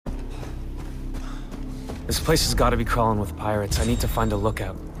This place has got to be crawling with pirates. I need to find a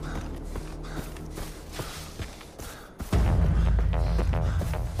lookout.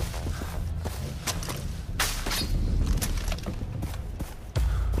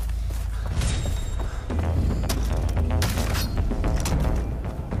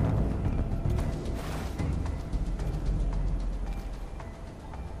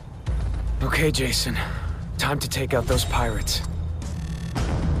 Okay, Jason. Time to take out those pirates.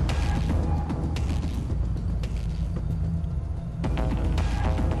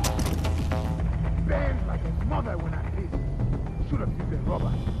 Bang like a mother when I hit. Should have used a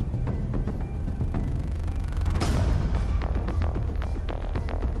rubber.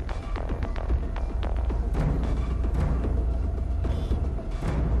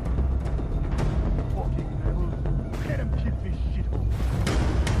 Fucking rebels. Let them keep this shithole.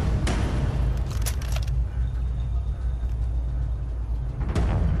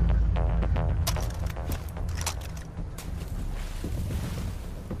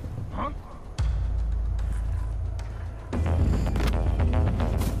 Huh?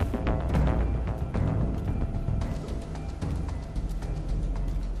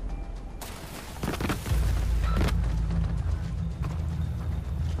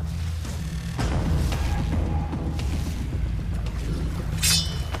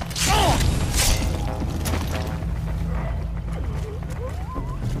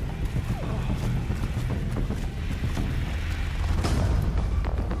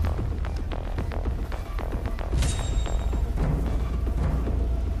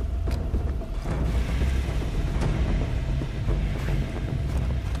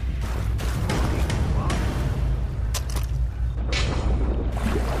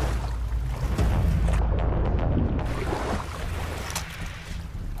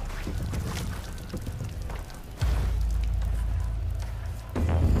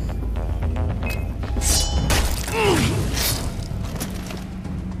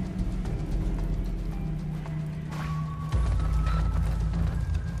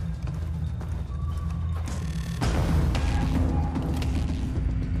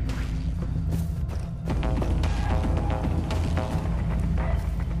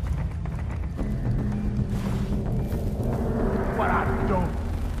 What I've done.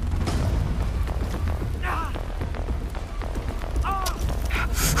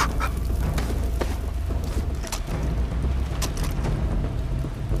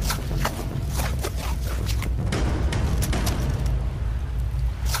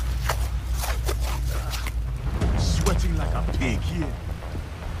 Sweating like a pig here.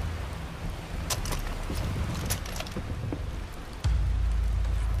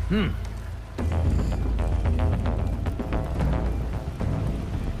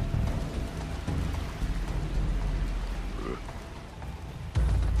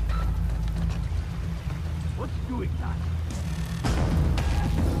 What's doing that?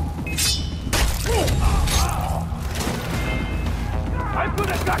 I'm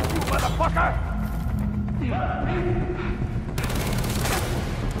gonna got you, motherfucker!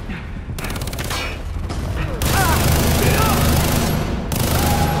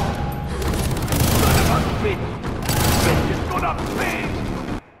 Son of a bitch! Bitch is gonna pay!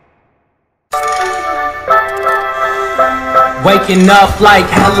 Waking up like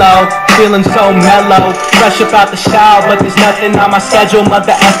hello, feeling so mellow. Fresh up out the shower, but there's nothing on my schedule.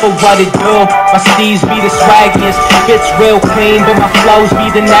 Mother effer, what it do? My steez be the swaggiest, fits real clean, but my flows be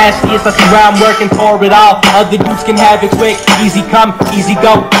the nastiest. I swear I'm working for it all. Other dudes can have it quick, easy come, easy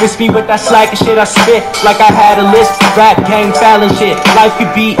go. Miss me with that slacker shit, I spit like I had a list. Rap game, Fallon shit. Life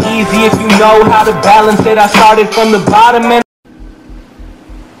could be easy if you know how to balance it. I started from the bottom and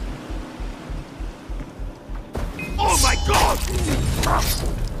Oh my god!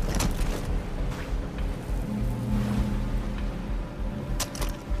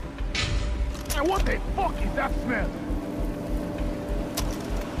 And what the fuck is that smell?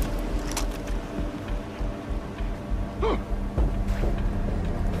 Huh.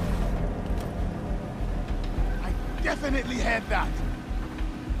 I definitely had that.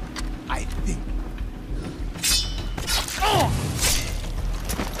 I think. Oh!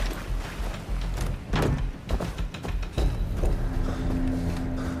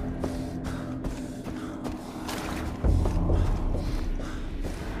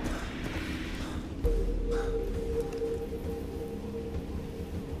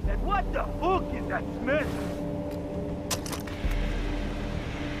 And what the fuck is that smell?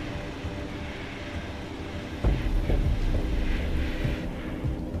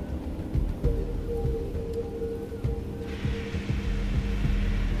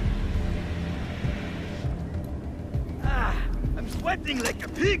 I'm sweating like a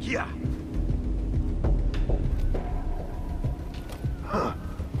pig here. Guess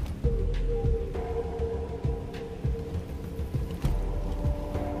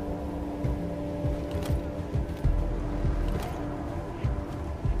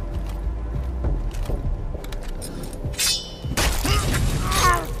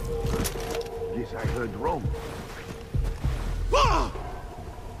I heard wrong.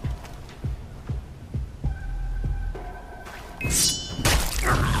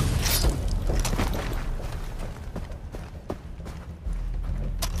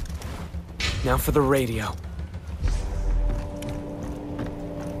 Now for the radio.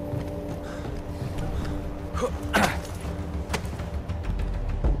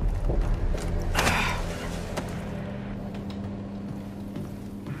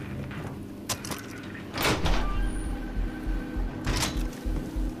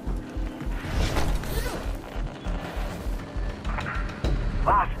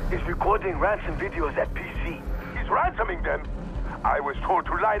 Voss is recording ransom videos at PC. He's ransoming them. I was told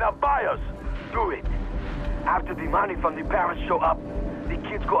to line up buyers. Do it. After the money from the parents show up, the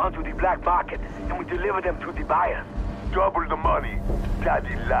kids go onto the black market and we deliver them to the buyers. Double the money.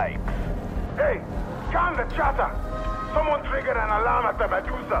 Daddy likes. Hey, calm the chatter. Someone triggered an alarm at the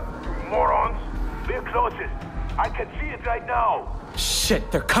Medusa. You morons. We're closest. I can see it right now. Shit,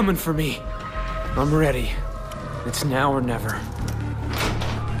 they're coming for me. I'm ready. It's now or never.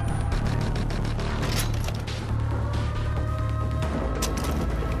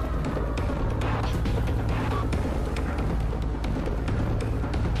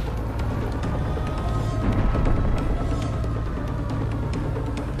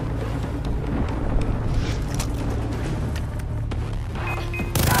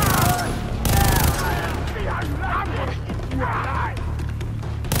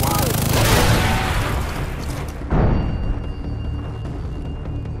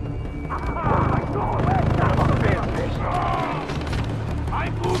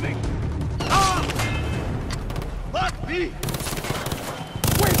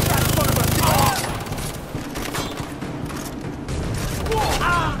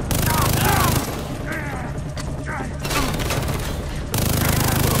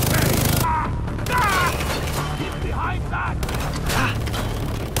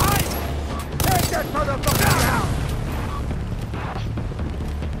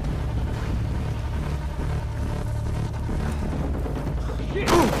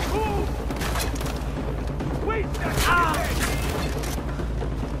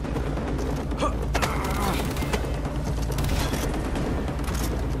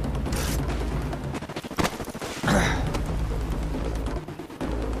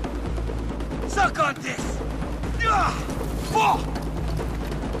 Suck on this!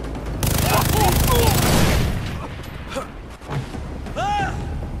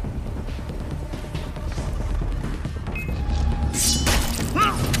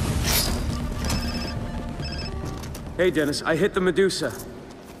 Hey, Dennis, I hit the Medusa.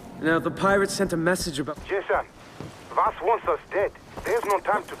 Now, the pirates sent a message about... Jason, Voss wants us dead. There's no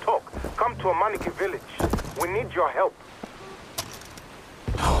time to talk. Come to Amaniki village. We need your help.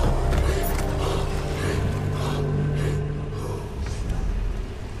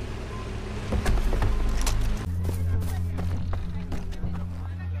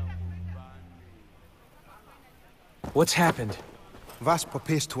 What's happened? Voss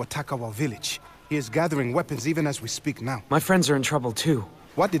prepares to attack our village. He is gathering weapons even as we speak now. My friends are in trouble, too.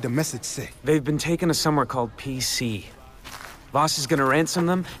 What did the message say? They've been taken to somewhere called PC. Voss is gonna ransom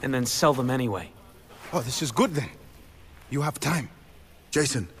them and then sell them anyway. Oh, this is good then. You have time.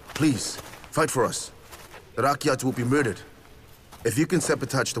 Jason, please, fight for us. The Rakyat will be murdered. If you can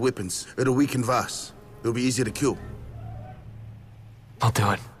sabotage the weapons, it'll weaken Voss. It'll be easier to kill. I'll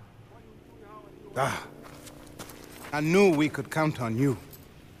do it. I knew we could count on you.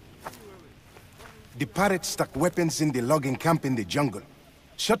 The pirates stuck weapons in the logging camp in the jungle.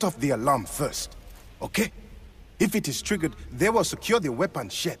 Shut off the alarm first, okay? If it is triggered, they will secure the weapon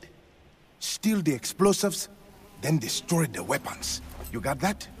shed. Steal the explosives, then destroy the weapons. You got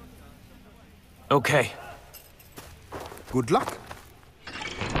that? Okay. Good luck.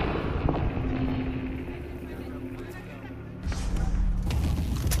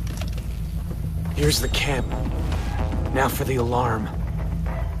 Here's the camp. Now for the alarm.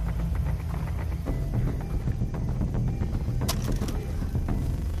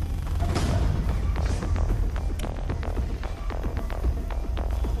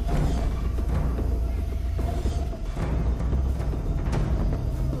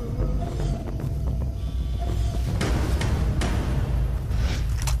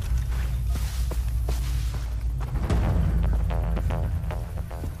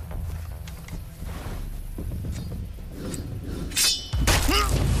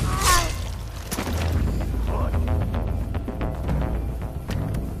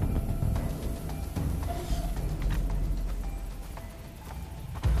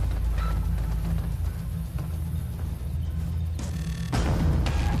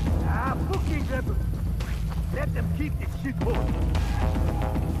 keep this shit moving.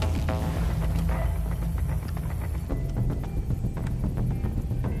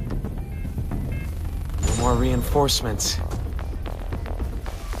 More reinforcements.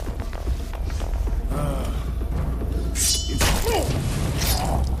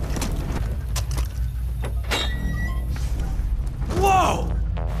 Whoa!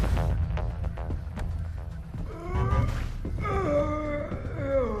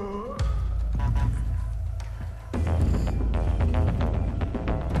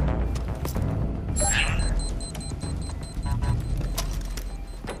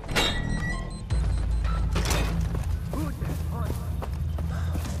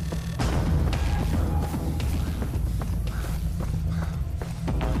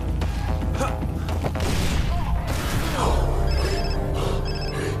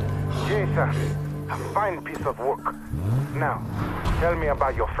 A fine piece of work. Now, tell me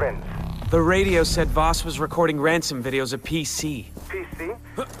about your friends. The radio said Voss was recording ransom videos of PC. PC?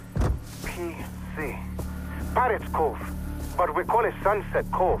 PC. Pirates Cove. But we call it Sunset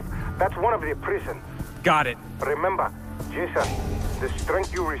Cove. That's one of the prisons. Got it. Remember, Jason, the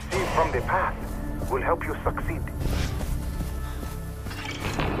strength you receive from the path will help you succeed.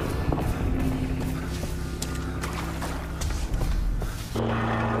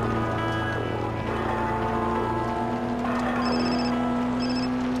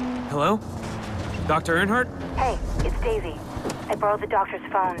 Hello? Dr. Earnhardt? Hey, it's Daisy. I borrowed the doctor's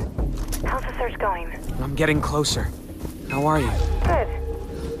phone. How's the search going? I'm getting closer. How are you? Good.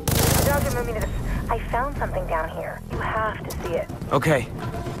 The doctor moved me to this. I found something down here. You have to see it. Okay.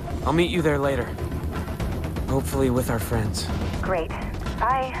 I'll meet you there later. Hopefully with our friends. Great.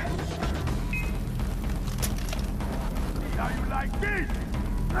 Bye. How you like this?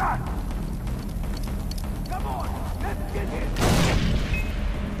 Come on, let's get in.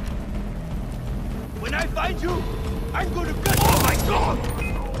 When I find you, I'm gonna cut. Oh my God!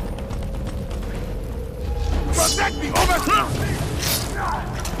 Protect me! Over here!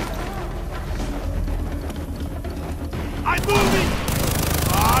 I'm moving!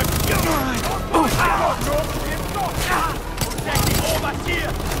 Come on! Protect me! Over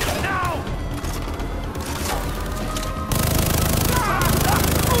here! Now!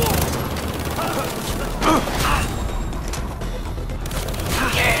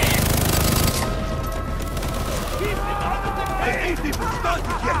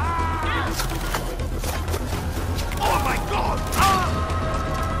 Oh my God!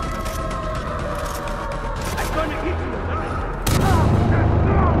 I'm gonna hit you!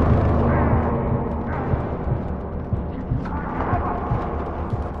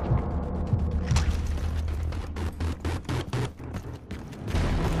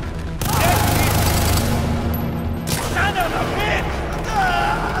 Son of a bitch!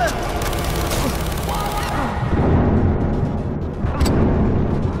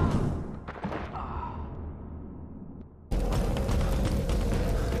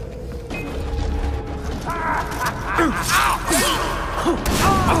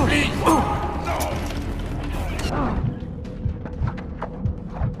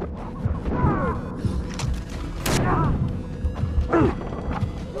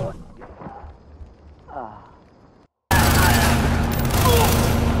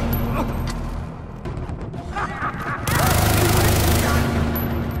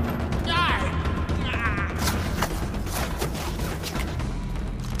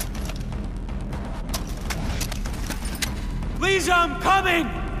 Please, I'm coming!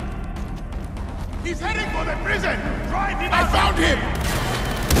 He's heading for the prison! Drive him! I found him!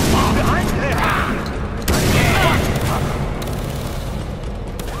 Behind there!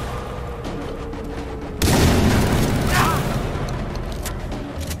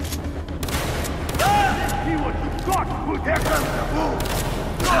 See what you got! There comes the bull!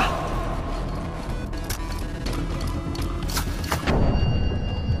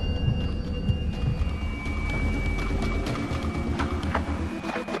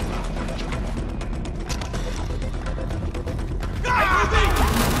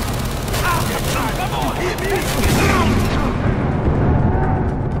 Come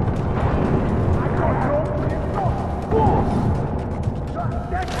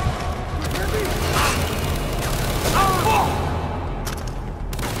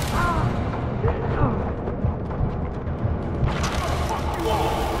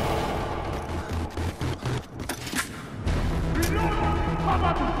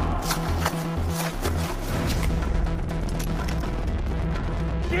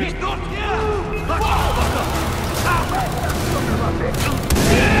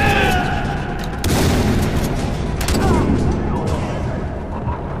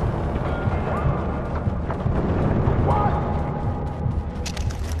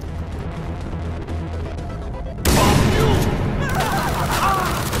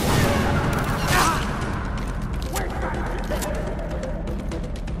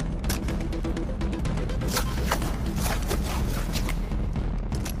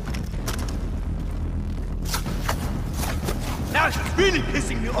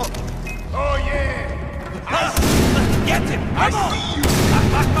clean you up. Oh, yeah! Get him! Come on! See you!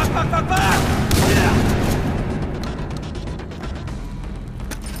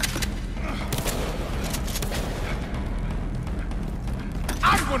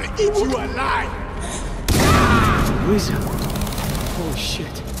 I'm gonna eat you alive! Luisa. Holy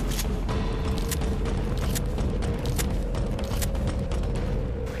shit.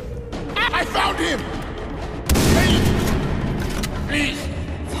 I found him! Please! Please!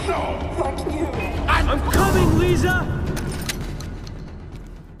 No! Fuck you. I'm coming, Lisa!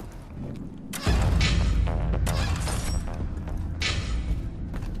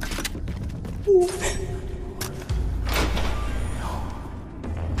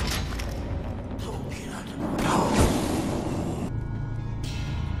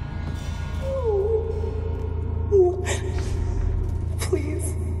 Please.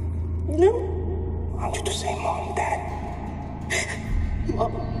 No. I want you to say Mom, Dad.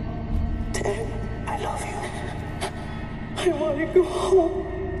 Mom, Dad, I love you. I want to go home.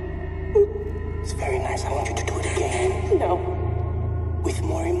 It's very nice. I want you to do it again. No. With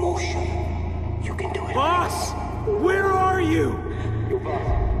more emotion. You can do it. Boss! Where are you?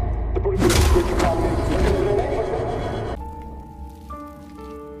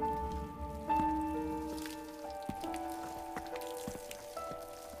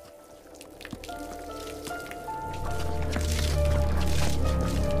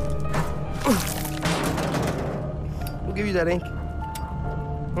 Who gave you that ink?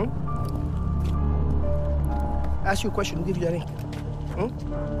 Ask you a question. Who gave you that ink?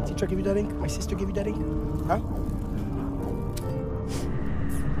 Teacher gave you that ink? My sister gave you that ink? Huh?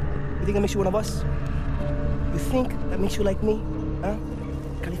 You think that makes you one of us? You think that makes you like me? Huh?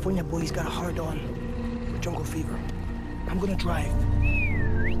 California boys got a hard-on with jungle fever. I'm gonna drive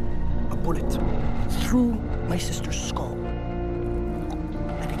a bullet through my sister's skull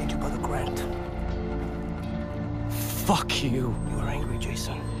like I did your brother Grant. Fuck you. You are angry,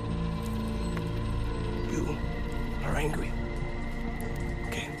 Jason. You are angry.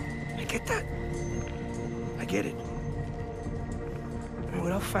 Okay, I get that. I get it. I mean,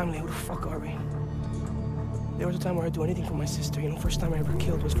 without family, who the fuck are we? There was a time where I'd do anything for my sister. You know, first time I ever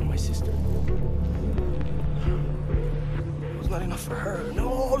killed was for my sister. It was not enough for her.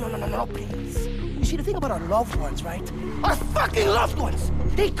 No, please. You see, the thing about our loved ones, right? Our fucking loved ones!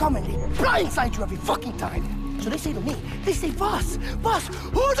 They come and they blindside you every fucking time. So they say to me, they say, Boss,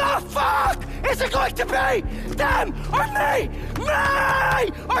 who the fuck is it going to be? Them or me?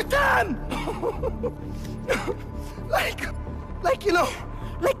 Me or them? like, you know,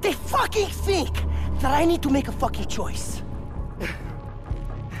 like they fucking think that I need to make a fucking choice.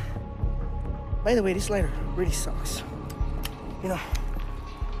 By the way, this letter really sucks. You know,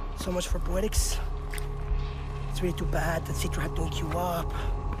 so much for poetics. It's really too bad that Citra had to wake you up.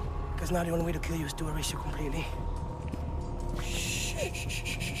 Because now the only way to kill you is to erase you completely. Shh.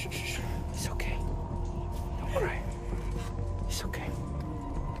 It's okay. Don't worry. It's okay.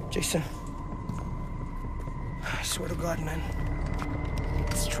 Jason, I swear to God, man,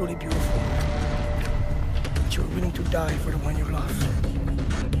 it's truly beautiful that you're willing to die for the one you love.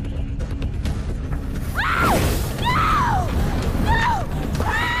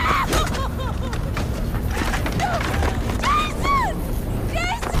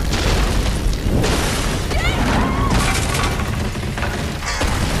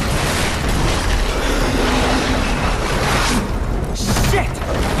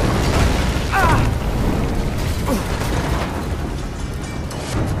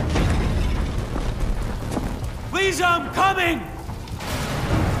 Lisa, I'm coming!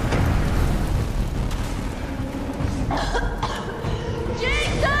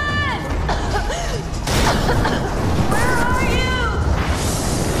 Jason! Where are you?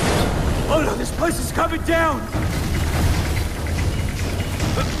 Oh no, this place is coming down!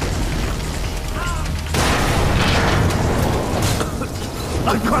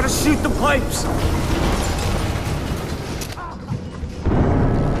 I gotta shoot the pipes!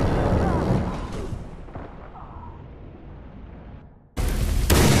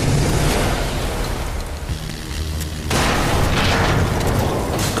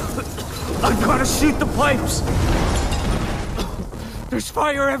 I gotta shoot the pipes! There's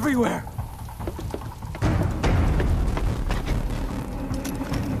fire everywhere!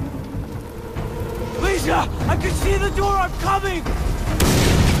 Lisa! I can see the door! I'm coming!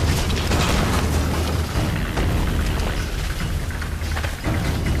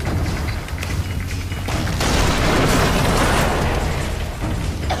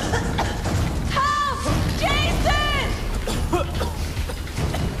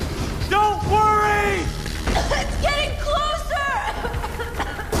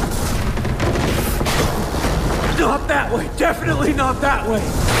 Not that way! Definitely not that way!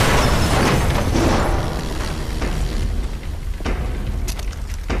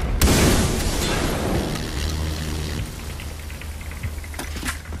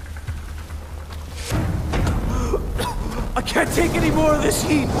 I can't take any more of this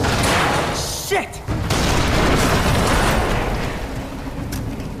heat! Shit!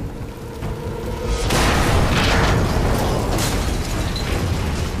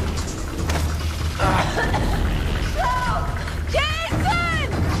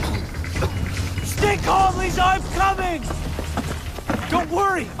 Stay calm, Lisa! I'm coming! Don't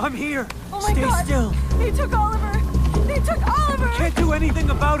worry, I'm here. Oh my Stay God. still. They took Oliver! They took Oliver! Can't do anything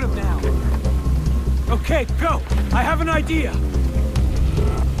about him now. Okay, go. I have an idea.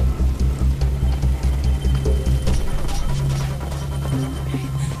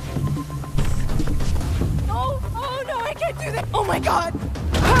 No! Oh no, I can't do that! Oh my God!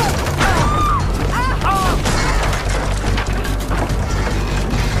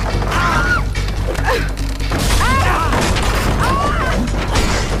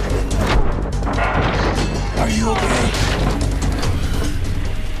 Are you okay?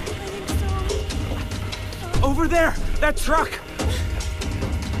 Over there! That truck!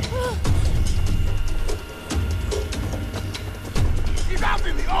 He's out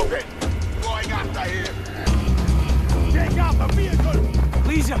in the open! Going after him! Take out the vehicle!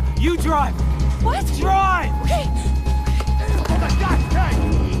 Lisa, you drive! What? Drive! Okay. On the gas tank!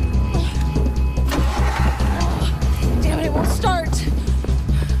 Damn it, it won't start.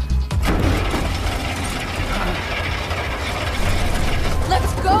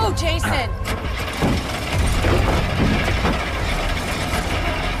 Let's go, Jason!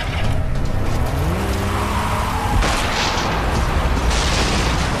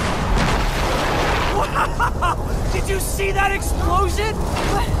 Wow! Did you see that explosion?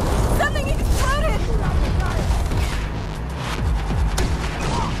 What? Something exploded!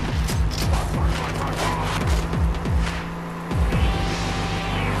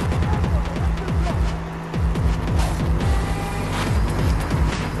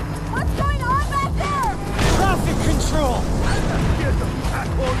 What's going on back there? Traffic control!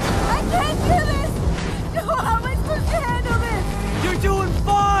 I can't do this! No, how am I supposed to handle this? You're doing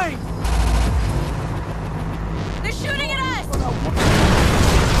fine! They're shooting at us!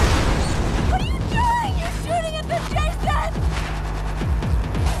 What are you doing? You're shooting at them, Jason!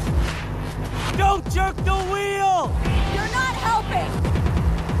 Don't jerk the wheel! You're not helping!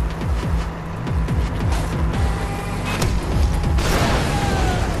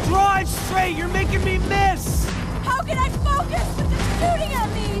 Drive straight! You're making me miss! How can I focus with them shooting at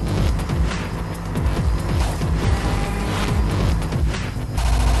me?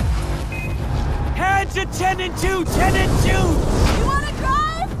 Hands at 10 and 2! 10 and 2! You wanna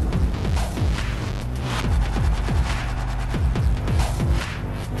drive?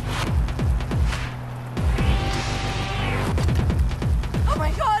 Oh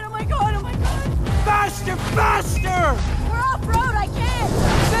my God, oh my God, oh my God! Faster! Faster! We're off-road, I can't!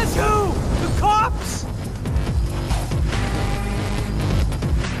 Says who? The cops?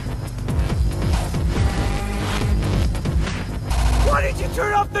 Why did you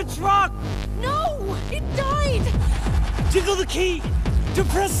turn off the truck? No! It died! Jiggle the key! To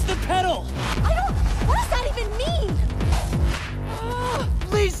press the pedal! I don't... What does that even mean? Ugh.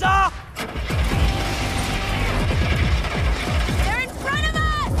 Lisa! They're in front of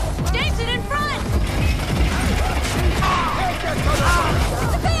us! Jason, in front!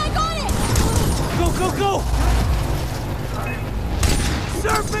 It's okay, I got it! Go, go, go!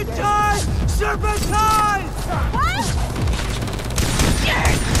 Serpentine! Serpentine! What?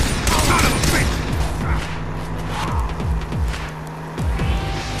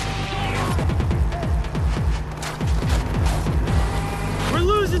 We're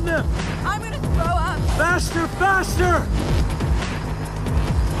losing them! I'm gonna throw up. Faster, faster!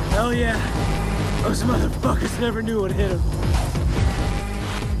 Hell yeah. Those motherfuckers never knew what hit them.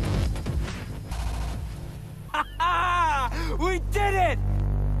 We did it!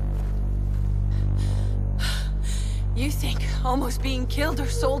 You think almost being killed or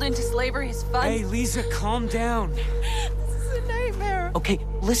sold into slavery is fun? Hey, Lisa, calm down. This is a nightmare. Okay,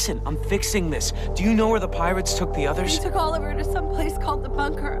 listen, I'm fixing this. Do you know where the pirates took the They others? took Oliver to some place called the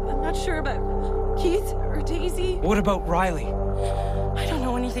Bunker. I'm not sure about Keith or Daisy. What about Riley? I don't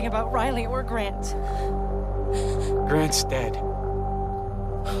know anything about Riley or Grant. Grant's dead.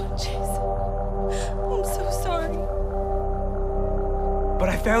 Jason, I'm so sorry. But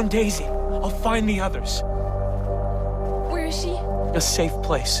I found Daisy. I'll find the others. Where is she? A safe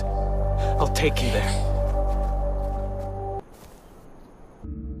place. I'll take you there.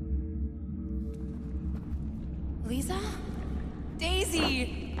 Lisa?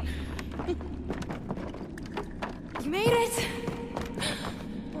 Daisy! You made it!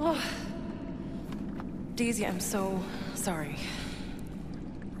 Oh. Daisy, I'm so sorry.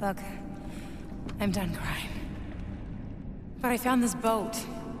 Look, I'm done crying. But I found this boat.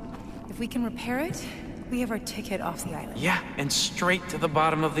 If we can repair it, we have our ticket off the island. Yeah, and straight to the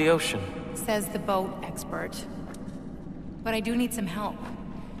bottom of the ocean. Says the boat expert. But I do need some help.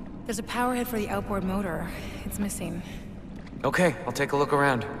 There's a power head for the outboard motor. It's missing. Okay, I'll take a look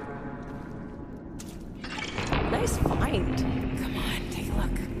around. Nice find. Come on, take a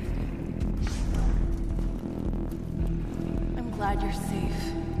look. I'm glad you're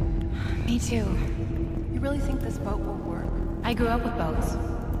safe. Me too. You really think this boat will work? I grew up with boats.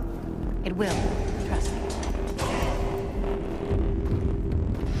 It will, trust me.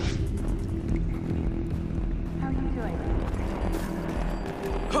 How are you doing?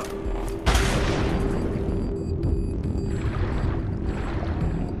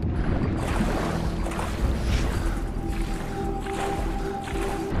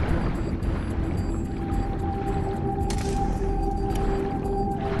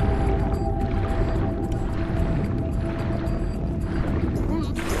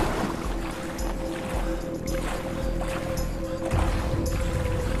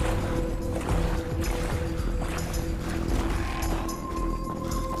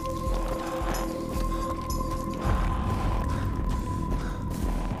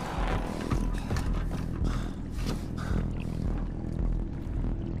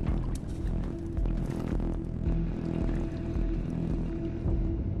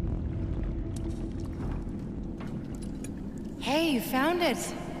 Hey, you found it.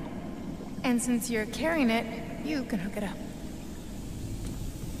 And since you're carrying it, you can hook it up.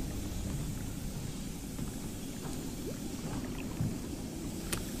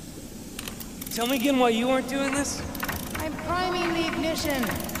 Tell me again why you aren't doing this? I'm priming the ignition.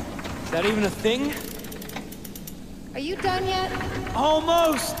 Is that even a thing? Are you done yet?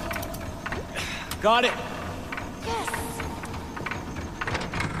 Almost! Got it. Yes!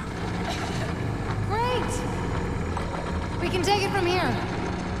 Great! We can take it from here.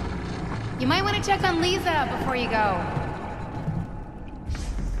 You might want to check on Lisa before you go.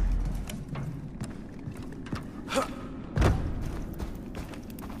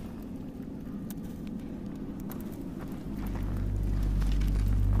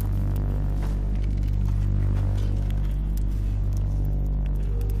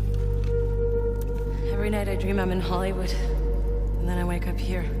 Every night I dream I'm in Hollywood, and then I wake up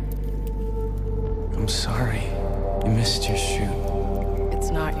here. I'm sorry. You missed your shoot.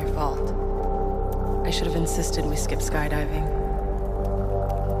 It's not your fault. I should have insisted we skip skydiving.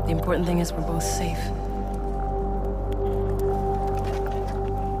 The important thing is we're both safe.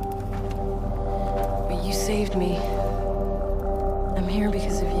 But you saved me. I'm here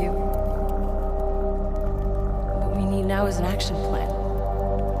because of you. What we need now is an action plan.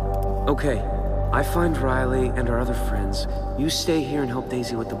 Okay. I find Riley and our other friends. You stay here and help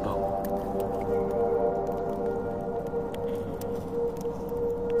Daisy with the boat.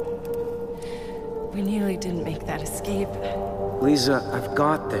 We nearly didn't make that escape. Lisa, I've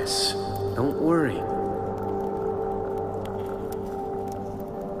got this. Don't worry.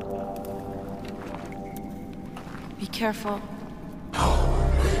 Be careful.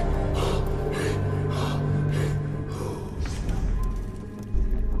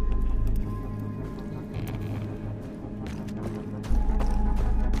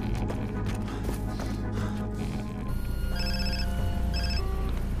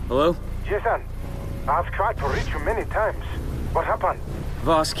 Hello? Jason, I've tried to reach you many times. What happened?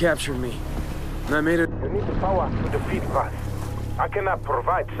 Voss captured me. And I made it. You need the power to defeat Voss. I cannot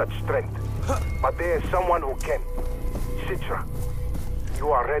provide such strength. But there is someone who can. Citra.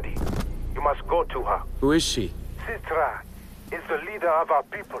 You are ready. You must go to her. Who is she? Citra is the leader of our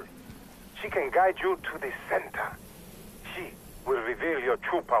people. She can guide you to the center. She will reveal your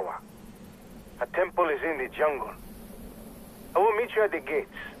true power. A temple is in the jungle. I will meet you at the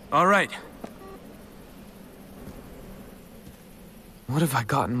gates. All right. What have I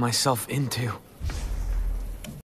gotten myself into?